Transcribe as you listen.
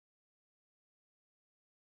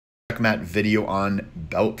CheckMat video on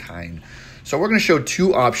belt tying. So we're going to show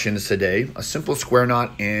two options today, a simple square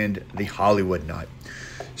knot and the Hollywood knot.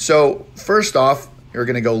 So first off, you're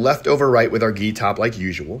going to go left over right with our gi top like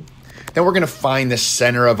usual. Then we're going to find the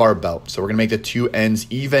center of our belt. So we're going to make the two ends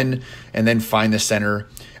even and then find the center.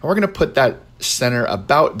 And we're going to put that center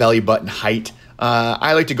about belly button height.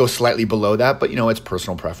 I like to go slightly below that, but it's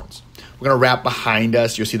personal preference. We're going to wrap behind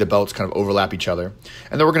us. You'll see the belts kind of overlap each other.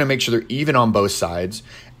 And then we're going to make sure they're even on both sides.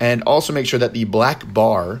 And also make sure that the black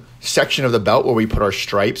bar section of the belt where we put our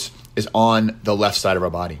stripes is on the left side of our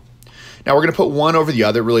body. Now we're going to put one over the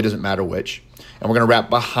other. It really doesn't matter which. And we're going to wrap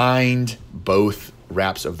behind both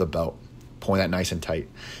wraps of the belt, pulling that nice and tight.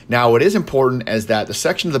 Now what is important is that the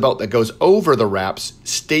section of the belt that goes over the wraps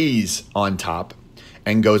stays on top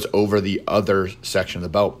and goes over the other section of the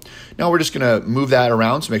belt. Now we're just going to move that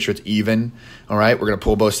around to make sure it's even. All right, we're going to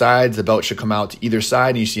pull both sides. The belt should come out to either side,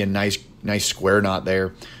 and you see a nice square knot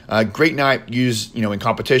there. Great knot used in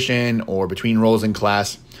competition or between rolls in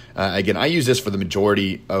class. Again, I use this for the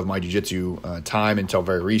majority of my jiu-jitsu time until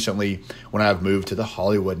very recently when I've moved to the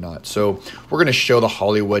Hollywood knot. So we're going to show the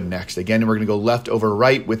Hollywood next. Again, we're going to go left over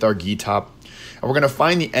right with our gi top. And we're going to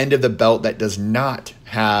find the end of the belt that does not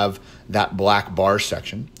have that black bar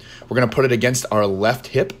section. We're going to put it against our left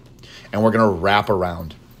hip, and we're going to wrap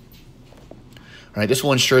around. All right, this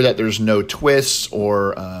will ensure that there's no twists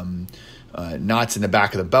or knots in the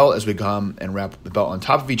back of the belt as we come and wrap the belt on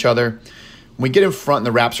top of each other. When we get in front and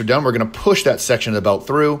the wraps are done, we're going to push that section of the belt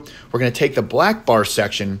through. We're going to take the black bar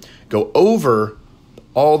section, go over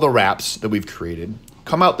all the wraps that we've created,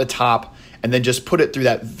 come out the top, and then just put it through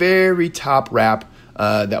that very top wrap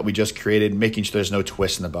that we just created, making sure there's no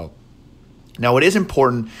twist in the belt. Now, what is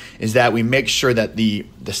important is that we make sure that the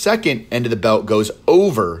second end of the belt goes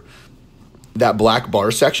over that black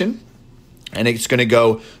bar section, and it's going to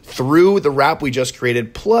go through the wrap we just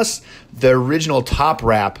created plus the original top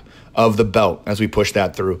wrap of the belt as we push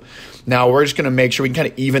that through. Now, we're just going to make sure we can kind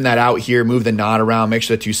of even that out here, move the knot around, make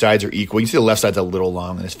sure the two sides are equal. You can see the left side's a little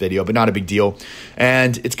long in this video, but not a big deal.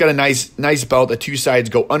 And it's got a nice belt. The two sides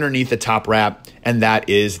go underneath the top wrap, and that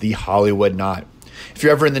is the Hollywood knot. If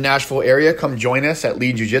you're ever in the Nashville area, come join us at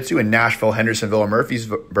Lee Jiu-Jitsu in Nashville, Hendersonville, or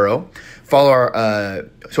Murfreesboro. Follow our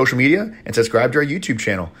social media and subscribe to our YouTube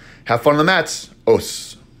channel. Have fun on the mats.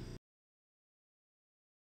 Os.